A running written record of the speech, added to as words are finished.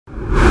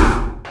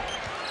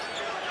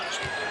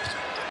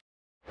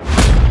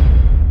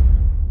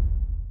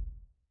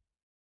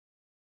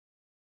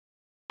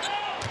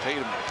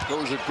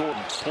goes at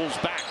Gordon. Pulls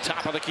back,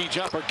 top of the key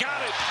jumper.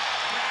 Got it!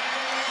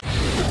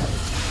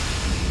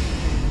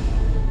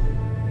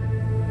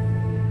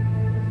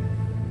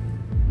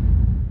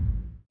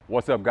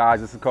 What's up,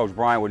 guys? This is Coach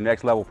Brian with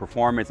Next Level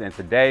Performance, and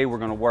today we're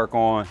going to work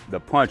on the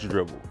punch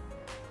dribble.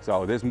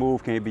 So this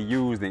move can be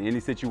used in any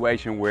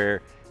situation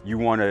where you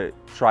want to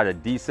try to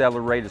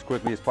decelerate as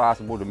quickly as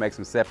possible to make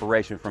some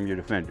separation from your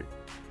defender.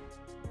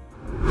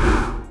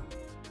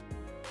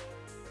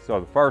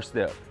 So the first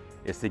step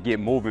is to get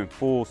moving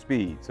full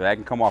speed. So that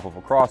can come off of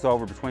a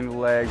crossover between the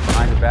legs,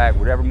 behind the back,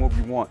 whatever move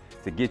you want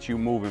to get you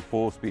moving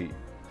full speed.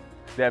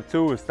 Step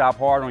two is stop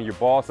hard on your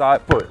ball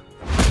side foot.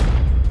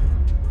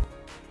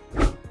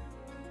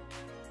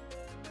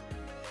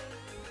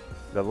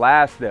 The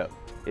last step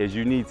is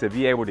you need to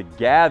be able to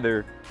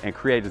gather and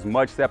create as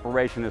much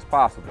separation as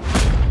possible.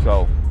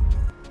 So,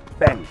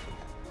 bang,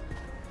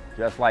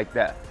 just like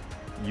that.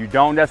 You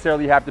don't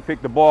necessarily have to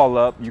pick the ball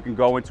up. You can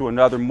go into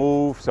another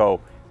move. So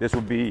this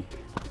would be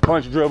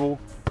punch dribble,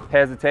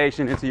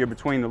 hesitation into your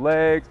between the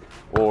legs,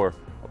 or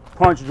a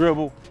punch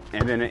dribble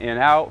and then an in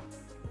out.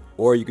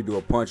 Or you could do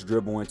a punch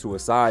dribble into a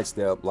side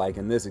step like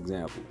in this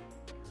example.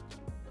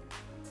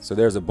 So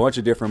there's a bunch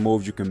of different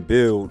moves you can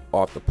build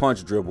off the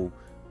punch dribble,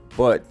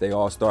 but they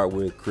all start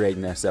with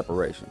creating that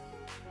separation.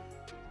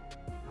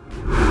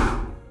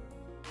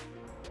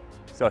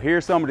 So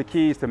here's some of the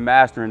keys to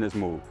mastering this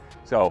move.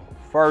 So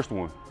first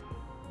one,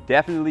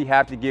 definitely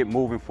have to get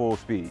moving full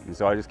speed. And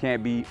so it just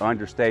can't be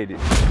understated.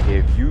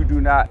 If you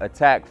do not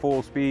attack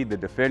full speed, the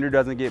defender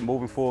doesn't get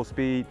moving full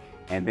speed.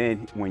 And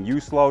then when you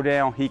slow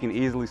down, he can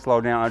easily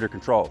slow down under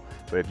control.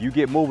 But if you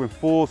get moving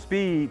full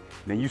speed,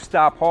 then you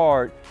stop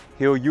hard,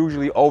 he'll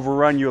usually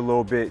overrun you a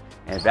little bit.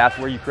 And that's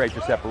where you create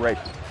your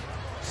separation.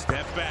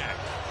 Step back.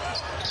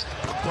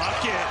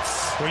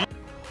 Buckets.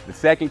 The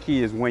second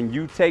key is when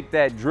you take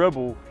that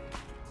dribble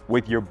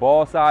with your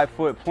ball side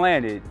foot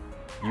planted,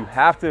 you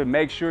have to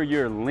make sure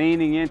you're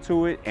leaning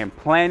into it and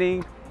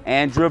planting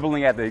and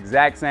dribbling at the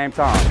exact same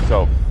time.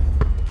 So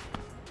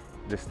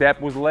the step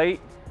was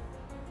late.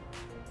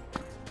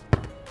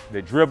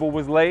 The dribble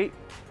was late.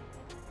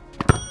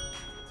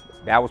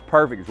 That was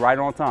perfect. It's right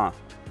on time.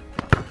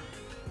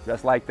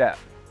 Just like that.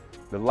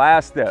 The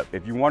last step,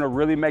 if you want to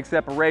really make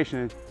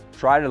separation,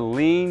 try to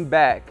lean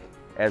back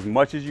as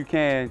much as you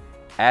can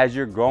as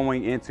you're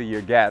going into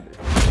your gather.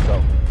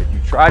 So if you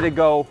try to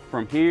go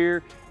from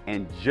here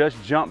and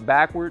just jump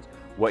backwards,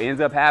 what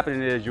ends up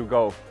happening is you'll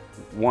go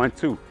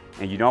 1-2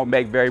 and you don't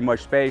make very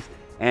much space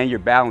and your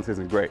balance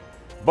isn't great.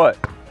 But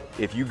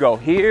if you go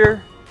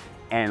here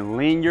and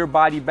lean your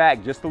body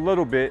back just a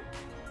little bit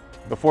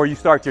before you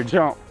start your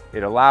jump,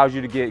 it allows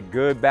you to get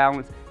good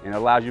balance and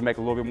allows you to make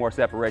a little bit more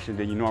separation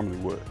than you normally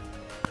would.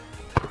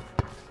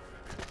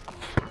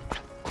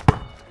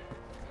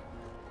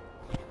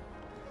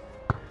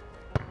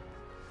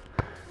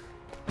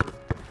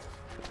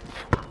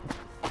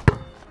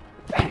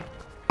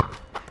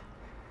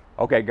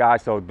 Okay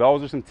guys, so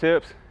those are some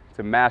tips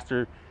to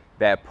master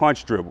that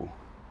punch dribble.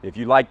 If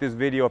you like this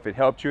video, if it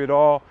helped you at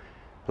all,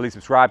 please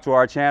subscribe to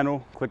our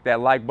channel, click that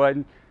like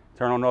button,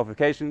 turn on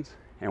notifications,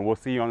 and we'll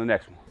see you on the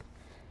next one.